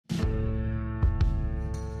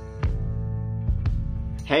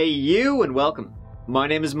Hey you and welcome. My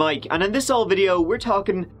name is Mike, and in this old video we're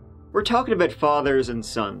talking about fathers and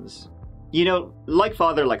sons. You know, like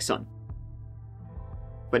father, like son.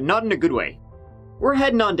 But not in a good way. We're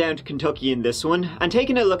heading on down to Kentucky in this one, and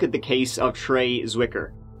taking a look at the case of Trey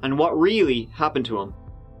Zwicker, and what really happened to him.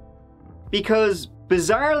 Because,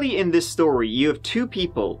 bizarrely in this story, you have two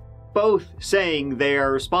people, both saying they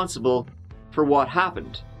are responsible for what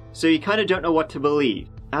happened. So you kind of don't know what to believe.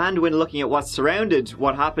 And when looking at what surrounded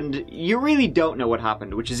what happened, you really don't know what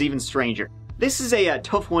happened, which is even stranger. This is a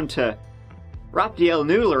tough one to wrap the old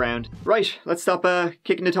noodle around. Right, let's stop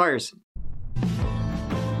kicking the tires.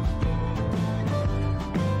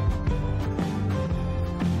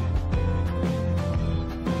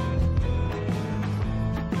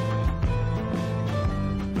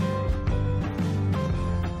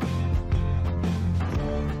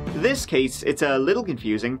 This case, it's a little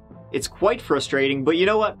confusing, it's quite frustrating, but you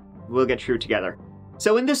know what? We'll get through it together.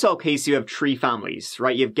 So in this whole case you have three families,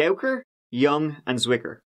 right? You have Gouker, Young, and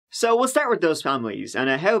Zwicker. So we'll start with those families, and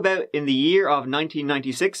how about in the year of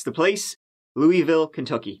 1996, the place? Louisville,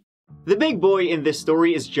 Kentucky. The big boy in this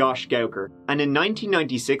story is Josh Gouker, and in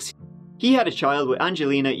 1996 he had a child with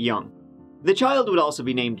Angelina Young. The child would also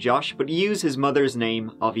be named Josh, but use his mother's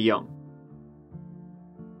name of Young.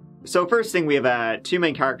 So first thing, we have two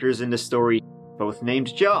main characters in this story, both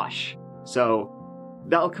named Josh. So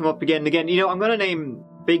that'll come up again and again. You know, I'm going to name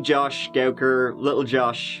Big Josh Gouker, Little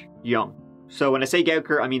Josh Young. So when I say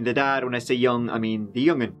Gouker, I mean the dad. When I say Young, I mean the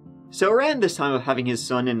young'un. So around this time of having his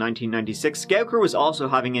son in 1996, Gouker was also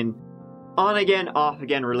having an on-again,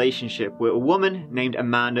 off-again relationship with a woman named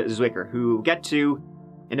Amanda Zwicker, who we'll get to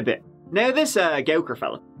in a bit. Now this Gouker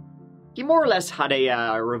fella, he more or less had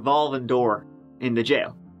a revolving door in the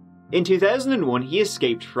jail. In 2001, he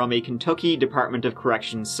escaped from a Kentucky Department of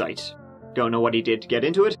Corrections site. Don't know what he did to get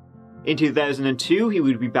into it. In 2002, he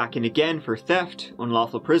would be back in again for theft,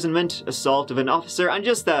 unlawful imprisonment, assault of an officer, and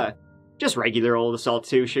just regular old assault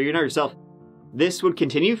too, sure you know yourself. This would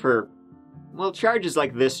continue for, well, charges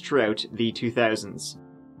like this throughout the 2000s.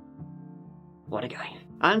 What a guy.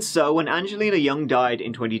 And so, when Angelina Young died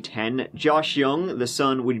in 2010, Josh Young, the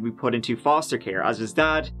son, would be put into foster care, as his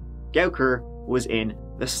dad, Gouker, was in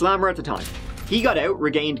the slammer at the time. He got out,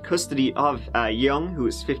 regained custody of Young, who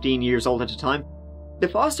was 15 years old at the time. The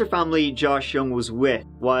foster family Josh Young was with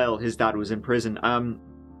while his dad was in prison,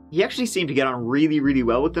 he actually seemed to get on really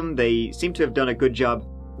well with them. They seem to have done a good job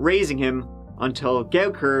raising him until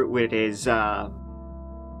Gouker, with his not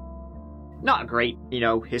great,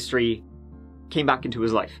 history, came back into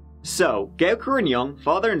his life. So, Gouker and Young,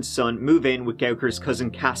 father and son, move in with Gouker's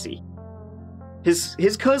cousin Cassie.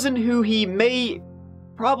 His cousin, who he may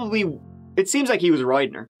probably, it seems like he was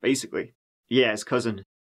riding her, basically. Yeah, his cousin.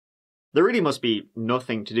 There really must be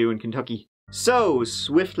nothing to do in Kentucky. So,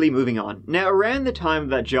 swiftly moving on. Now, around the time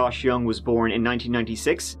that Josh Young was born in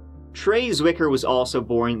 1996, Trey Zwicker was also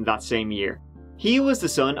born that same year. He was the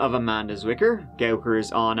son of Amanda Zwicker,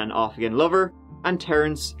 Gouker's on and off again lover, and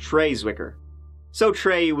Terrence Trey Zwicker. So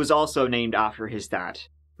Trey was also named after his dad,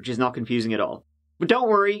 which is not confusing at all. But don't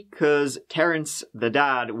worry, because Terrence, the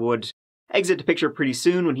dad, would exit the picture pretty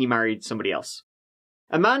soon when he married somebody else.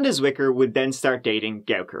 Amanda Zwicker would then start dating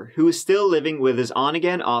Gouker, who was still living with his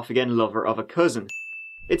on-again, off-again lover of a cousin.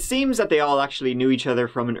 It seems that they all actually knew each other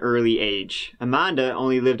from an early age. Amanda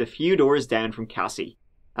only lived a few doors down from Cassie.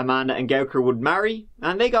 Amanda and Gouker would marry,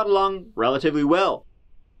 and they got along relatively well.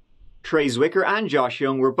 Trey Zwicker and Josh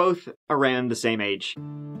Young were both around the same age.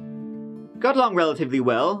 Got along relatively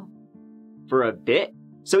well for a bit.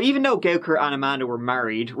 So even though Gouker and Amanda were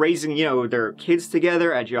married, raising, their kids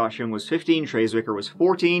together, Josh Young was 15, Trey Zwicker was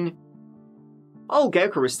 14, old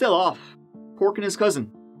Gouker was still off, porking his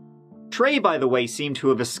cousin. Trey, by the way, seemed to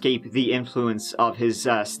have escaped the influence of his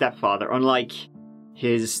stepfather, unlike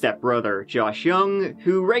his stepbrother, Josh Young,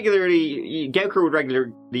 who Gouker would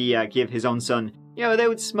regularly give his own son, they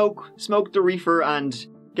would smoke the reefer, and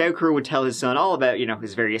Gouker would tell his son all about,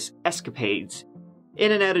 his various escapades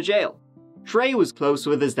in and out of jail. Trey was close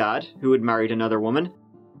with his dad, who had married another woman.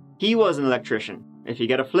 He was an electrician. If you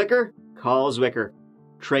get a flicker, call Zwicker.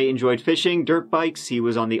 Trey enjoyed fishing, dirt bikes, he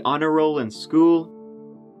was on the honor roll in school.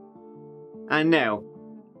 And now,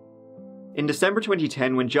 in December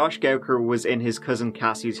 2010, when Josh Gouker was in his cousin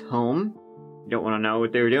Cassie's home, you don't want to know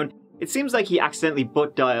what they were doing, it seems like he accidentally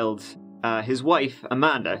butt-dialed his wife,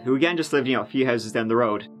 Amanda, who again just lived, a few houses down the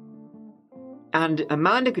road. And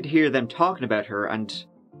Amanda could hear them talking about her and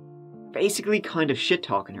basically kind of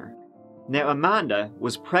shit-talking her. Now, Amanda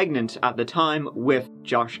was pregnant at the time with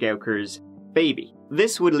Josh Gouker's baby.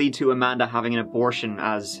 This would lead to Amanda having an abortion,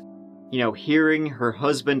 as hearing her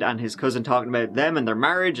husband and his cousin talking about them and their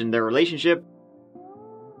marriage and their relationship.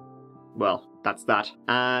 Well, that's that.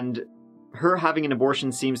 And her having an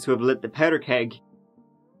abortion seems to have lit the powder keg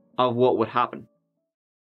of what would happen.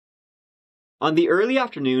 On the early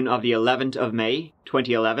afternoon of the 11th of May,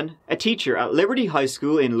 2011, a teacher at Liberty High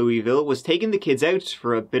School in Louisville was taking the kids out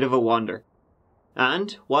for a bit of a wander.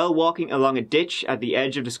 And, while walking along a ditch at the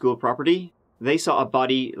edge of the school property, they saw a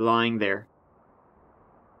body lying there.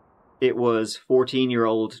 It was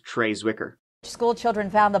 14-year-old Trey Zwicker. School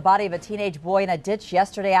children found the body of a teenage boy in a ditch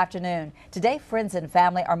yesterday afternoon. Today, friends and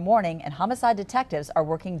family are mourning and homicide detectives are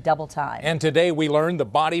working double time. And today we learned the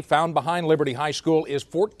body found behind Liberty High School is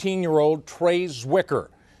 14-year-old Trey Zwicker.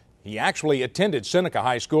 He actually attended Seneca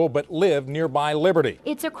High School but lived nearby Liberty.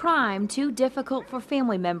 It's a crime too difficult for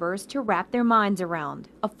family members to wrap their minds around.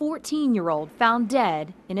 A 14-year-old found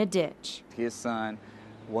dead in a ditch. His son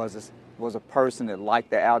was a person that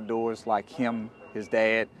liked the outdoors like him, his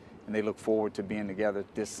dad, and they look forward to being together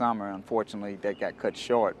this summer. Unfortunately, that got cut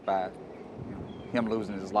short by him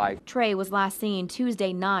losing his life. Trey was last seen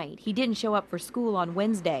Tuesday night. He didn't show up for school on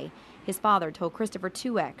Wednesday. His father told Christopher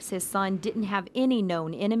 2X his son didn't have any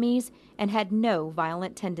known enemies and had no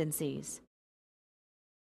violent tendencies.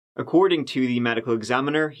 According to the medical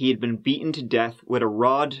examiner, he had been beaten to death with a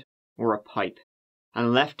rod or a pipe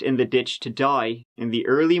and left in the ditch to die in the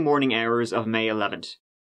early morning hours of May 11th.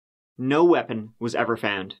 No weapon was ever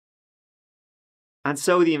found. And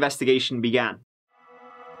so the investigation began.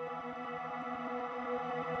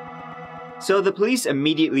 So the police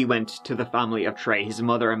immediately went to the family of Trey, his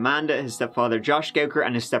mother Amanda, his stepfather Josh Gouker,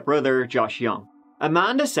 and his stepbrother Josh Young.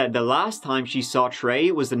 Amanda said the last time she saw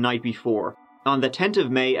Trey was the night before, on the 10th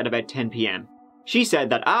of May at about 10 p.m. She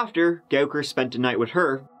said that after Gouker spent the night with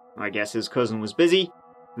her, I guess his cousin was busy,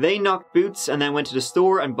 they knocked boots and then went to the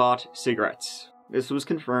store and bought cigarettes. This was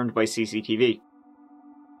confirmed by CCTV.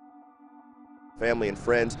 Family and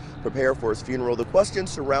friends prepare for his funeral. The questions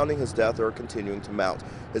surrounding his death are continuing to mount.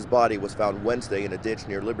 His body was found Wednesday in a ditch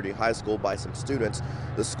near Liberty High School by some students.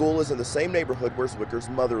 The school is in the same neighborhood where Zwicker's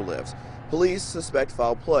mother lives. Police suspect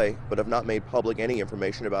foul play, but have not made public any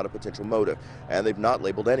information about a potential motive, and they've not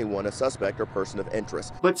labeled anyone a suspect or person of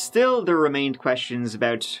interest. But still, there remained questions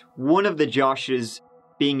about one of the Joshes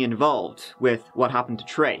being involved with what happened to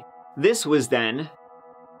Trey. This was then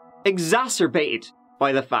exacerbated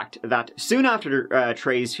by the fact that soon after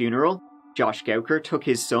Trey's funeral, Josh Gouker took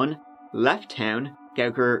his son, left town.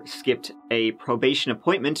 Gouker skipped a probation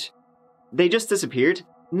appointment. They just disappeared,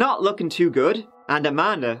 not looking too good, and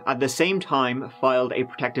Amanda at the same time filed a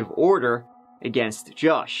protective order against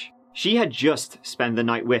Josh. She had just spent the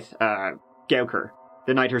night with Gouker,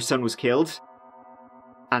 the night her son was killed,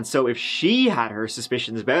 and so if she had her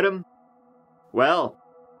suspicions about him, well,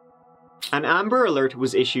 an Amber Alert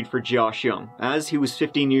was issued for Josh Young, as he was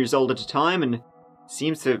 15 years old at the time and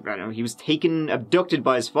seems to, he was abducted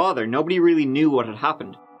by his father. Nobody really knew what had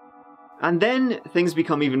happened. And then things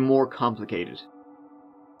become even more complicated.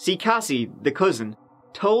 See, Cassie, the cousin,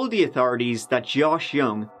 told the authorities that Josh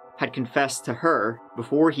Young had confessed to her,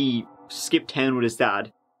 before he skipped town with his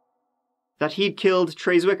dad, that he'd killed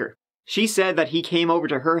Trey Zwicker. She said that he came over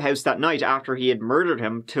to her house that night after he had murdered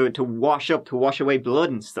him to wash away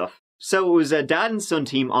blood and stuff. So it was a dad and son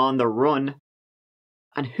team on the run.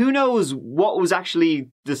 And who knows what was actually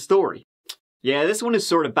the story. Yeah, this one is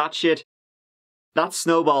sort of batshit. That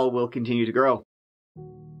snowball will continue to grow.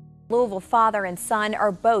 Louisville father and son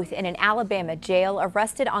are both in an Alabama jail,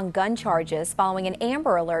 arrested on gun charges following an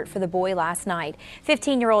Amber Alert for the boy last night.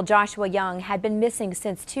 15-year-old Joshua Young had been missing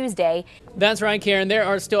since Tuesday. That's right, Karen. There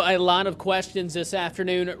are still a lot of questions this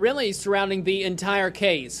afternoon, really surrounding the entire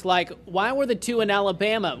case. Like, why were the two in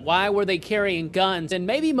Alabama? Why were they carrying guns? And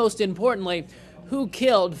maybe most importantly, who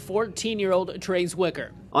killed 14-year-old Trey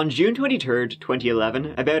Zwicker? On June 23rd,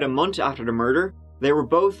 2011, about a month after the murder, they were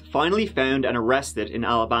both finally found and arrested in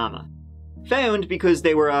Alabama. Found because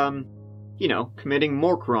they were, committing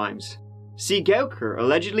more crimes. See, Gouker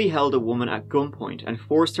allegedly held a woman at gunpoint and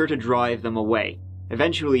forced her to drive them away,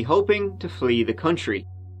 eventually hoping to flee the country.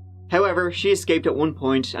 However, she escaped at one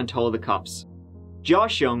point and told the cops.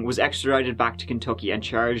 Josh Young was extradited back to Kentucky and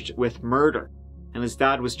charged with murder, and his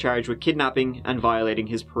dad was charged with kidnapping and violating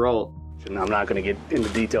his parole. I'm not going to get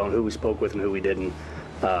into detail on who we spoke with and who we didn't.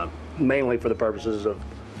 Mainly for the purposes of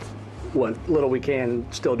what little we can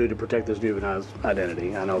still do to protect this juvenile's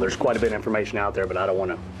identity. I know there's quite a bit of information out there, but I don't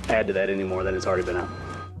want to add to that any more than it's already been out.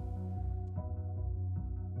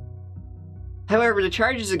 However, the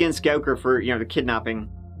charges against Gouker for, the kidnapping,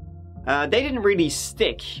 they didn't really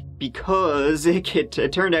stick because it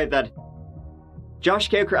turned out that Josh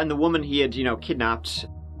Gouker and the woman he had, kidnapped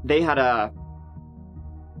they had a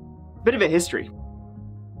bit of a history.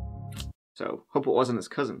 So, hope it wasn't his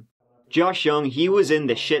cousin. Josh Young, he was in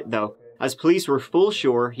the shit though, as police were full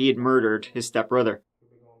sure he had murdered his stepbrother.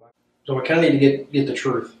 So we kind of need to get the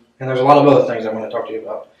truth. And there's a lot of other things I want to talk to you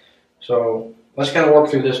about. So let's kind of work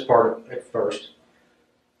through this part at first.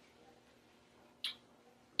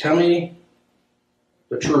 Tell me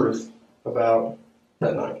the truth about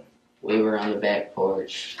that night. We were on the back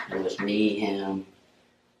porch. It was me, him,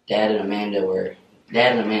 Dad and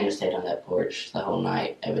Amanda stayed on that porch the whole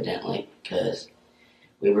night, evidently, because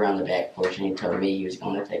we were on the back porch and he told me he was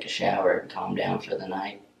going to take a shower and calm down for the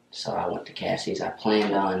night. So I went to Cassie's. I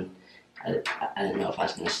planned on, I didn't know if I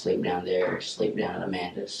was going to sleep down there or sleep down at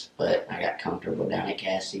Amanda's, but I got comfortable down at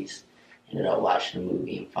Cassie's. Ended up watching a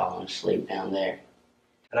movie and falling asleep down there.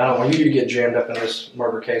 And I don't want you to get jammed up in this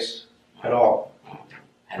murder case at all.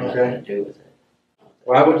 Had nothing to do with it.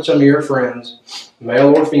 Why would some of your friends,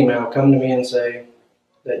 male or female, come to me and say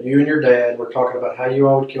that you and your dad were talking about how you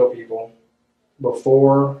all would kill people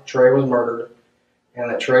before Trey was murdered, and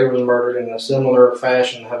that Trey was murdered in a similar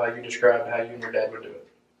fashion how you described how you and your dad would do it?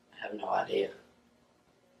 I have no idea.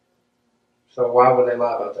 So why would they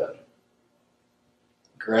lie about that?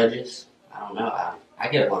 Grudges? I don't know. I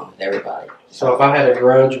get along with everybody. So if I had a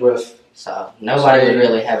grudge with... So nobody would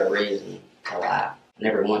really have a reason to lie. I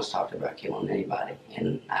never once talked about killing anybody,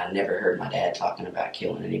 and I never heard my dad talking about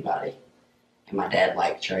killing anybody. And my dad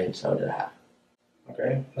liked Trey, and so did I.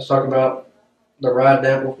 Okay, let's talk about the ride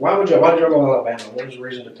down. Why did y'all go to Alabama? What was the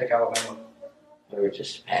reason to pick Alabama? We were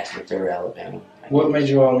just passing through Alabama. What made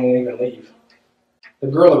you all even leave? The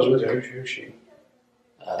girl that was with you, who's she?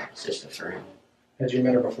 Sister friend. Had you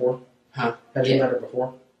met her before? Huh? Had you met her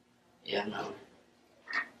before? Yeah, no.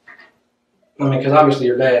 I mean, because obviously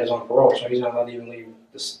your dad is on parole, so he's not allowed to even leave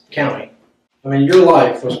this county. I mean, your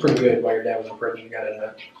life was pretty good while your dad was in prison. You got in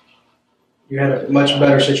that. You had a much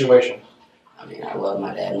better situation. I mean, I love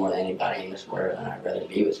my dad more than anybody in this world, and I'd rather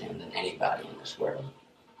be with him than anybody in this world.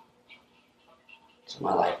 So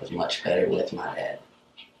my life was much better with my dad.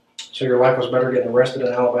 So your life was better getting arrested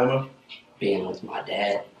in Alabama? Being with my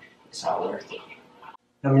dad, it's all worth it.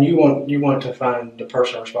 I mean, you want to find the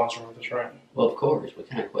person responsible for this, right? Well, of course. What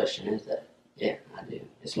kind of question is that? Yeah, I do.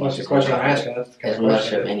 That's the question I'm asking. That's the kind as of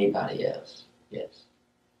question. Much of anybody else, yes.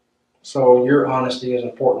 So your honesty is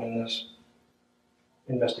important in this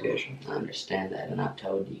investigation. I understand that, and I've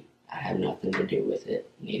told you. I have nothing to do with it.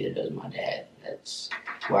 Neither does my dad. That's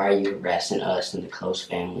why are you harassing us and the close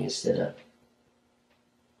family instead of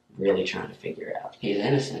really trying to figure out? He's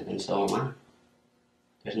innocent, and so am I.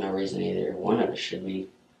 There's no reason either one of us should be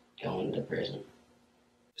going to prison.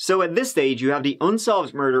 So at this stage, you have the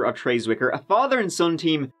unsolved murder of Trey Zwicker, a father and son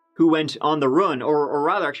team who went on the run, or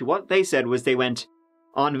rather, actually, what they said was they went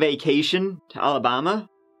on vacation to Alabama.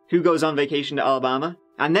 Who goes on vacation to Alabama?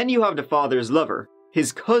 And then you have the father's lover,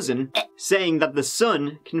 his cousin, saying that the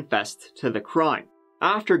son confessed to the crime.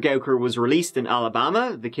 After Gouker was released in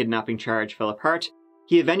Alabama, the kidnapping charge fell apart.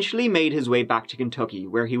 He eventually made his way back to Kentucky,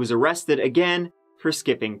 where he was arrested again for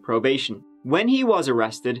skipping probation. When he was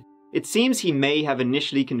arrested, it seems he may have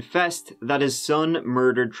initially confessed that his son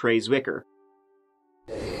murdered Trey Zwicker.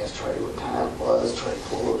 They asked Trey what time it was. Trey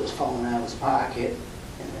pulled his phone out of his pocket,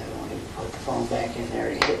 and then when he put the phone back in there,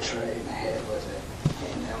 he hit Trey in the head with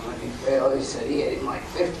it. And then when he fell, he said he hit him like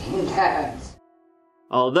 15 times.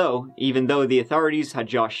 Although, even though the authorities had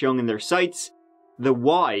Josh Young in their sights, the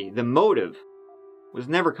why, the motive, was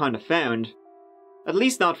never kind of found. At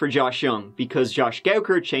least not for Josh Young, because Josh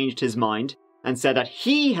Gouker changed his mind and said that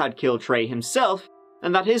he had killed Trey himself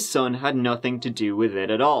and that his son had nothing to do with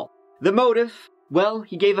it at all. The motive, well,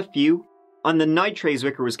 he gave a few. On the night Trey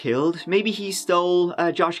Zwicker was killed, maybe he stole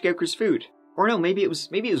Josh Gouker's food. Or no, maybe it was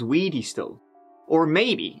weed he stole. Or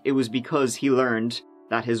maybe it was because he learned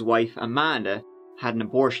that his wife Amanda had an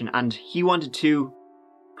abortion and he wanted to,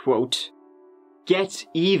 quote, get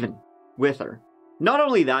even with her. Not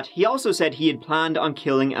only that, he also said he had planned on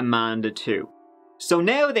killing Amanda too. So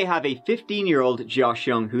now they have a 15-year-old Josh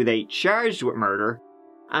Young who they charged with murder,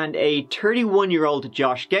 and a 31-year-old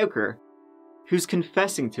Josh Gouker who's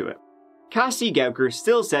confessing to it. Cassie Gouker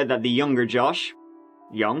still said that the younger Josh,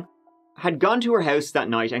 Young, had gone to her house that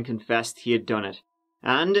night and confessed he had done it,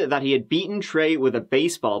 and that he had beaten Trey with a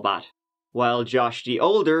baseball bat, while Josh the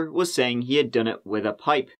older was saying he had done it with a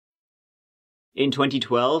pipe. In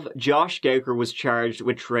 2012, Josh Gouker was charged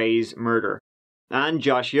with Trey's murder, and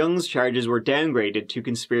Josh Young's charges were downgraded to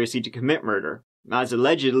conspiracy to commit murder, as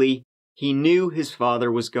allegedly, he knew his father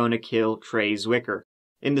was going to kill Trey Zwicker.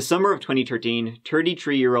 In the summer of 2013,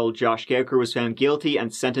 33-year-old Josh Gouker was found guilty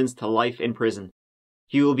and sentenced to life in prison.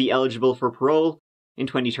 He will be eligible for parole in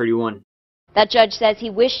 2031. That judge says he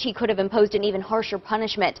wished he could have imposed an even harsher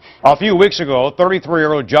punishment. A few weeks ago,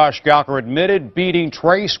 33-year-old Josh Gouker admitted beating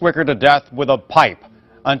Trey Zwicker to death with a pipe.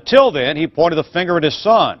 Until then, he pointed the finger at his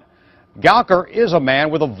son. Gouker is a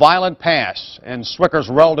man with a violent past, and Zwicker's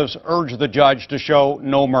relatives urged the judge to show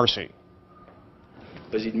no mercy.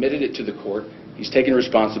 But he admitted it to the court. He's taken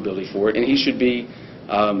responsibility for it, and he should be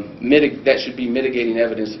that should be mitigating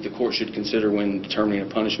evidence that the court should consider when determining a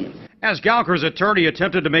punishment. As Gouker's attorney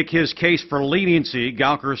attempted to make his case for leniency,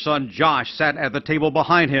 Gouker's son Josh sat at the table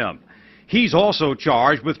behind him. He's also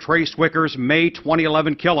charged with Trey Zwicker's May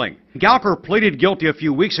 2011 killing. Gouker pleaded guilty a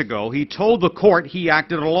few weeks ago. He told the court he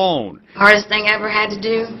acted alone. Hardest thing I ever had to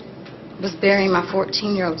do was bury my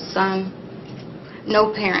 14-year-old son.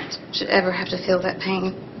 No parent should ever have to feel that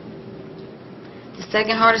pain. The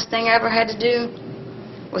second hardest thing I ever had to do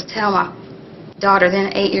was tell my daughter,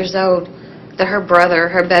 then 8 years old, that her brother,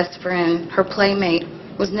 her best friend, her playmate,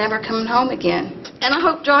 was never coming home again. And I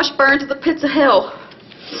hope Josh burned to the pits of hell.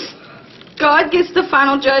 God gets the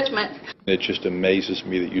final judgment. It just amazes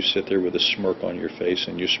me that you sit there with a smirk on your face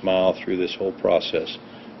and you smile through this whole process,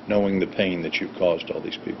 knowing the pain that you've caused all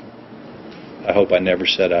these people. I hope I never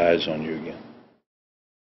set eyes on you again.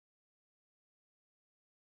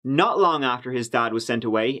 Not long after his dad was sent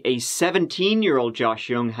away, a 17-year-old Josh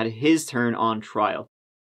Young had his turn on trial.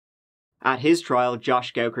 At his trial,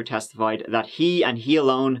 Josh Gouker testified that he and he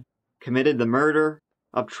alone committed the murder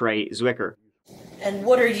of Trey Zwicker. And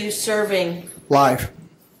what are you serving? Life.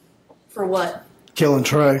 For what? Killing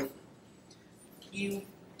Trey.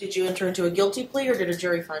 Did you enter into a guilty plea or did a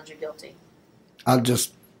jury find you guilty? I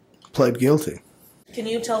just pled guilty. Can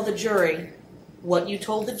you tell the jury what you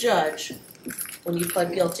told the judge when you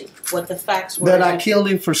pled guilty? What the facts were? That I killed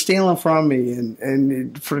him for stealing from me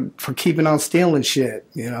and for keeping on stealing shit,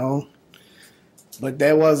 you know. But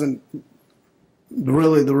that wasn't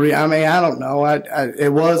really the real. I mean, I don't know.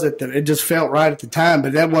 It just felt right at the time,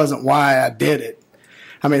 but that wasn't why I did it.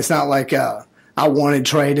 I mean, it's not like I wanted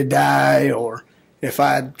Trey to die, or if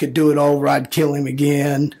I could do it over, I'd kill him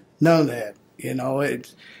again. None of that. You know,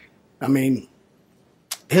 I mean,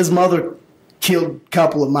 his mother killed a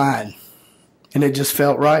couple of mine, and it just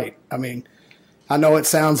felt right. I mean, I know it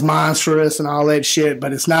sounds monstrous and all that shit,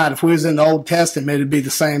 but it's not. If we was in the Old Testament, it'd be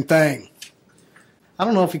the same thing. I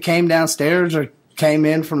don't know if he came downstairs or came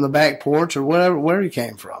in from the back porch or whatever, where he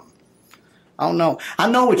came from. I don't know. I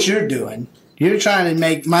know what you're doing. You're trying to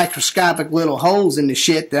make microscopic little holes in the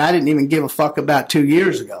shit that I didn't even give a fuck about 2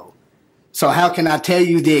 years ago. So how can I tell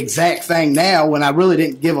you the exact thing now when I really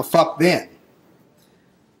didn't give a fuck then?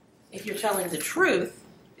 If you're telling the truth,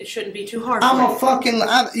 it shouldn't be too hard. I'm a fucking,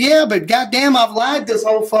 yeah, but goddamn, I've lied this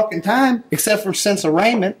whole fucking time, except for since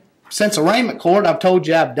arraignment. Since arraignment court, I've told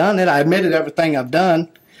you I've done it. I admitted everything I've done.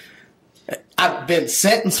 I've been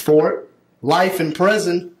sentenced for it. Life in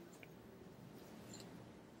prison.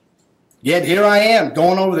 Yet here I am,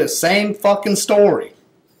 going over this same fucking story.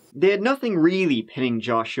 They had nothing really pinning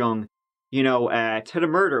Josh Young, to the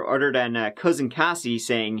murder other than cousin Cassie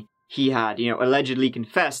saying he had, allegedly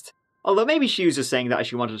confessed. Although maybe she was just saying that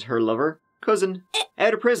she wanted her lover, cousin,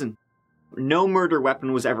 out of prison. No murder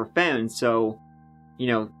weapon was ever found, so,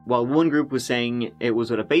 while one group was saying it was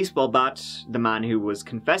with a baseball bat, the man who was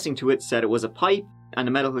confessing to it said it was a pipe, and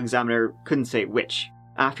the medical examiner couldn't say which.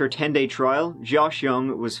 After a 10-day trial, Josh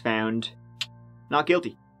Young was found not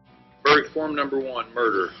guilty. Verdict form number 1,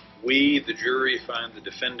 murder. We, the jury, find the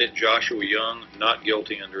defendant Joshua Young not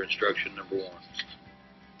guilty under instruction number 1.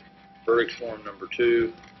 Verdict form number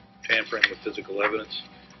 2, tampering with physical evidence.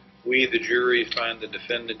 We, the jury, find the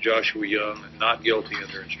defendant Joshua Young not guilty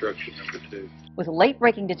under instruction number 2. With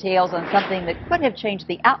late-breaking details on something that could have changed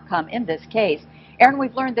the outcome in this case, Aaron,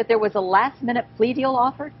 we've learned that there was a last-minute plea deal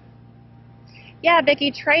offered? Yeah, Vicki,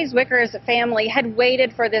 Trey Zwicker's family had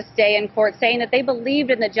waited for this day in court, saying that they believed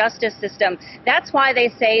in the justice system. That's why they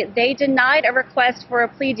say they denied a request for a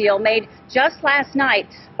plea deal made just last night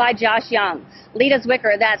by Josh Young. Lita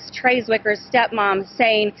Zwicker, that's Trey Zwicker's stepmom,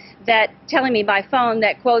 telling me by phone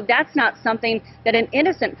that, quote, that's not something that an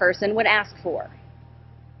innocent person would ask for.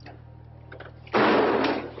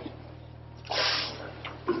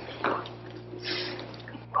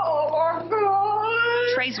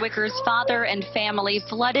 Trey Zwicker's father and family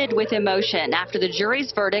flooded with emotion after the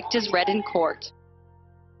jury's verdict is read in court.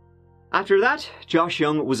 After that, Josh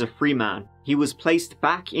Young was a free man. He was placed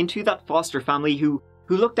back into that foster family who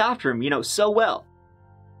looked after him, so well.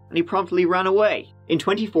 And he promptly ran away. In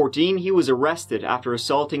 2014, he was arrested after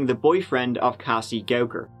assaulting the boyfriend of Cassie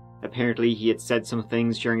Gouker. Apparently, he had said some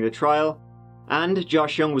things during the trial. And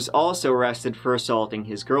Josh Young was also arrested for assaulting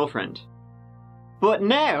his girlfriend. But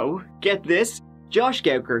now, get this, Josh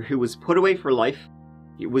Gouker, who was put away for life,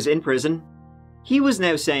 he was in prison, he was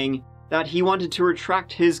now saying that he wanted to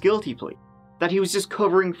retract his guilty plea, that he was just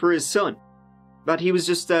covering for his son, that he was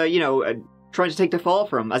just, trying to take the fall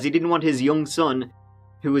for him, as he didn't want his young son,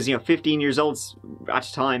 who was, 15 years old at the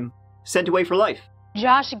time, sent away for life.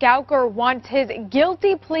 Josh Gouker wants his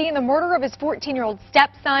guilty plea in the murder of his 14-year-old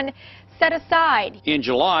stepson set aside. In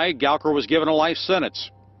July, Gouker was given a life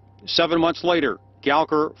sentence. 7 months later,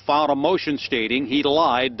 Gouker filed a motion stating he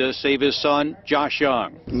lied to save his son, Josh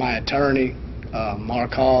Young. My attorney,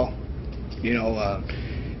 Mark Hall,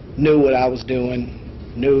 knew what I was doing,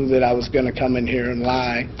 knew that I was going to come in here and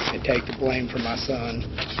lie and take the blame for my son,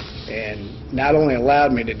 and not only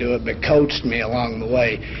allowed me to do it, but coached me along the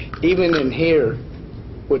way. Even in here,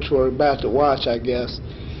 which we're about to watch, I guess,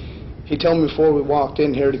 he told me before we walked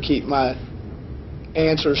in here to keep my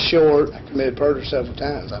answers short. I committed murder several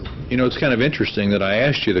times. It's kind of interesting that I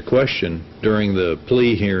asked you the question during the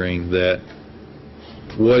plea hearing that,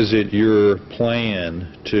 was it your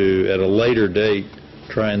plan to, at a later date,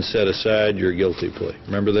 try and set aside your guilty plea?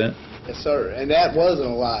 Remember that? Yes, sir. And that wasn't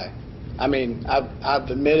a lie. I mean, I've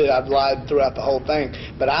admitted I've lied throughout the whole thing.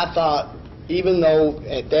 But I thought, even though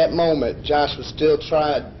at that moment Josh was still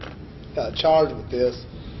charged with this,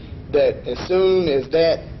 that as soon as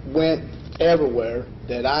that went everywhere,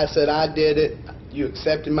 that I said I did it, you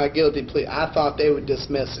accepted my guilty plea, I thought they would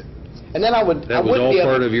dismiss it. And then I would... That was all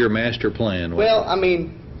part of your master plan. Well, I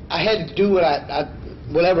mean, I had to do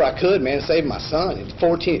whatever I could, man, to save my son. He's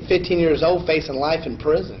 15 years old, facing life in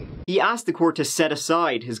prison. He asked the court to set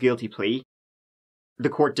aside his guilty plea. The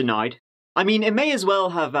court denied. I mean, it may as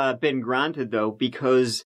well have been granted, though,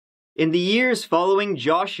 because in the years following,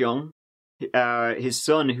 Josh Young, his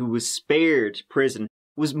son, who was spared prison,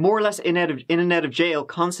 was more or less in and out of jail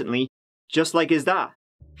constantly, just like his dad.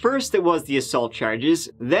 First it was the assault charges,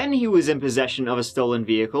 then he was in possession of a stolen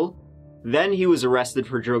vehicle, then he was arrested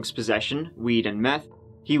for drugs possession, weed and meth,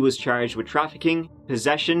 he was charged with trafficking,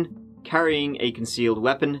 possession, carrying a concealed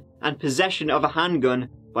weapon, and possession of a handgun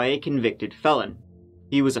by a convicted felon.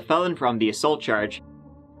 He was a felon from the assault charge.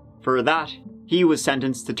 For that, he was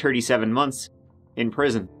sentenced to 37 months in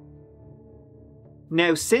prison.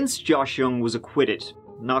 Now, since Josh Young was acquitted,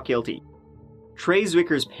 not guilty, Trey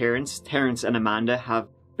Zwicker's parents, Terrence and Amanda, have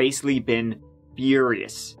basically been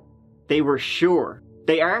furious. They are sure,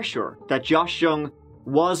 that Josh Young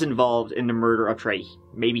was involved in the murder of Trey.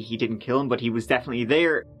 Maybe he didn't kill him, but he was definitely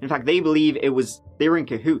there. In fact, they believe they were in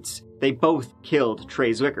cahoots. They both killed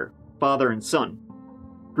Trey Zwicker, father and son.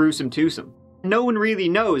 Gruesome twosome. No one really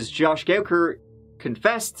knows. Josh Gouker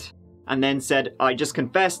confessed and then said, I just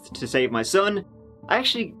confessed to save my son. I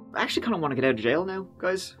actually kind of want to get out of jail now,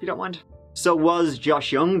 guys, if you don't mind. So was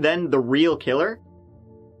Josh Young then the real killer?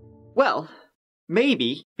 Well,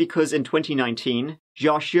 maybe, because in 2019,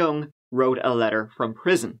 Josh Young wrote a letter from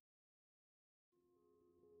prison.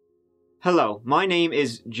 Hello, my name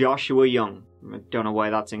is Joshua Young. I don't know why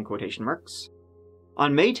that's in quotation marks.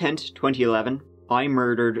 On May 10th, 2011, I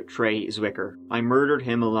murdered Trey Zwicker. I murdered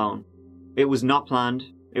him alone. It was not planned,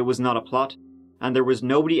 it was not a plot, and there was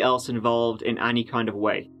nobody else involved in any kind of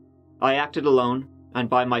way. I acted alone, and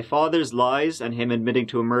by my father's lies and him admitting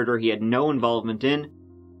to a murder he had no involvement in,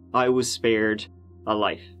 I was spared a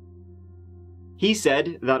life. He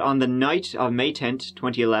said that on the night of May 10th,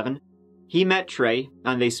 2011, he met Trey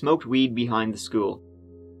and they smoked weed behind the school.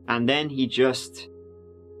 And then he just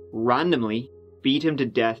randomly beat him to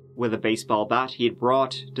death with a baseball bat he had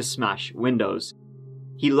brought to smash windows.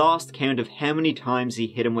 He lost count of how many times he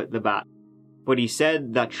hit him with the bat, but he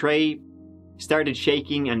said that Trey started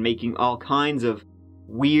shaking and making all kinds of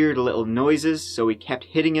weird little noises, so he kept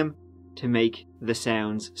hitting him to make the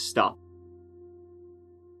sounds stop.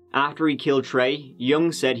 After he killed Trey,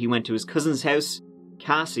 Young said he went to his cousin's house,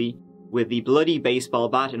 Cassie, with the bloody baseball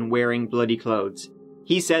bat and wearing bloody clothes.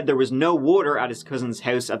 He said there was no water at his cousin's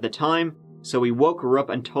house at the time, so he woke her up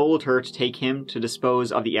and told her to take him to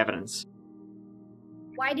dispose of the evidence.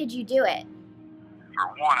 Why did you do it? For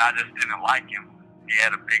one, I just didn't like him. He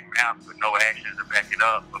had a big mouth with no actions to back it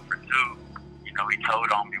up. But for two, he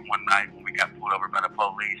told on me one night when we got pulled over by the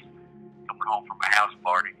police, coming home from a house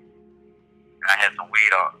party. And I had some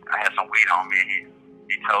weed on me, and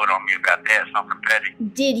he told on me about that, something petty.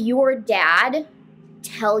 Did your dad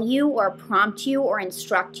tell you or prompt you or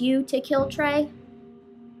instruct you to kill Trey?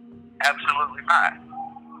 Absolutely not.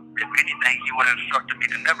 If anything, he would have instructed me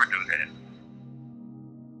to never do that.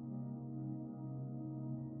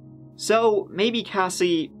 So maybe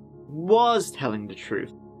Cassie was telling the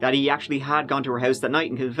truth, that he actually had gone to her house that night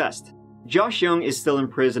and confessed. Josh Young is still in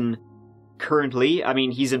prison currently. I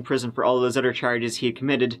mean, he's in prison for all those other charges he had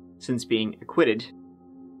committed since being acquitted.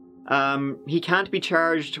 He can't be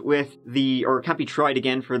charged with can't be tried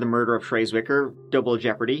again for the murder of Trey Zwicker, double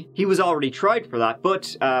jeopardy. He was already tried for that, but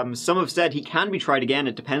some have said he can be tried again.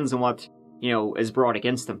 It depends on what, is brought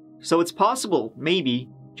against him. So it's possible, maybe,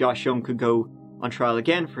 Josh Young could go on trial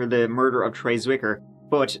again for the murder of Trey Zwicker,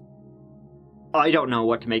 but I don't know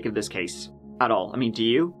what to make of this case at all. I mean, do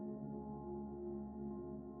you?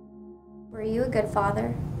 Were you a good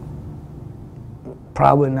father?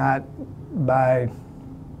 Probably not by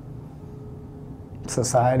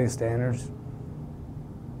society standards.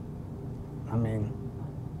 I mean,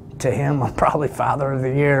 to him, I'm probably Father of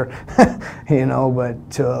the Year,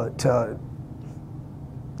 but to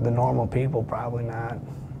the normal people, probably not.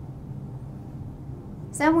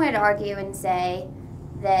 Some would argue and say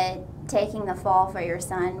that taking the fall for your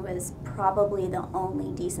son was probably the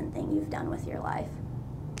only decent thing you've done with your life.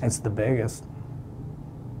 It's the biggest,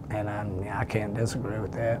 and I can't disagree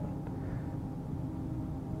with that.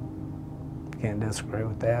 Can't disagree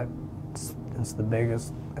with that. It's the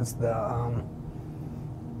biggest. It's the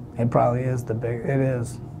it probably is the big. It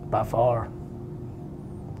is by far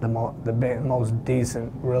the most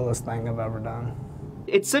decent, realest thing I've ever done.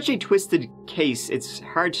 It's such a twisted case. It's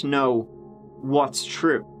hard to know what's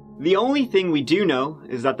true. The only thing we do know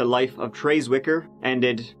is that the life of Trey Zwicker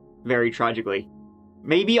ended very tragically.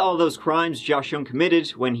 Maybe all those crimes Josh Young committed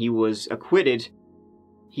when he was acquitted,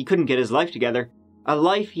 he couldn't get his life together. A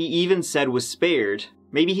life he even said was spared.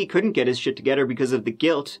 Maybe he couldn't get his shit together because of the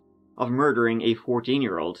guilt of murdering a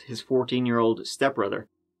 14-year-old, his 14-year-old stepbrother.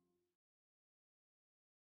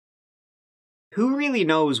 Who really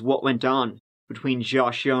knows what went on between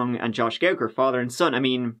Josh Young and Josh Gouker, father and son? I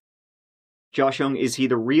mean, Josh Young, is he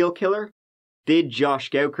the real killer? Did Josh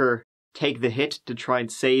Gouker take the hit to try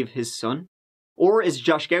and save his son? Or is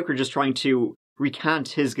Josh Gouker just trying to recant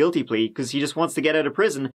his guilty plea because he just wants to get out of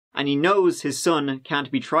prison and he knows his son can't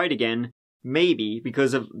be tried again, maybe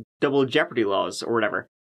because of double jeopardy laws or whatever?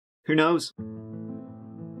 Who knows?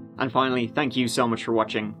 And finally, thank you so much for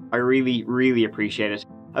watching. I really, really appreciate it.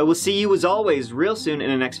 I will see you as always real soon in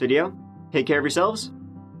the next video. Take care of yourselves.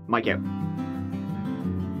 Mike out.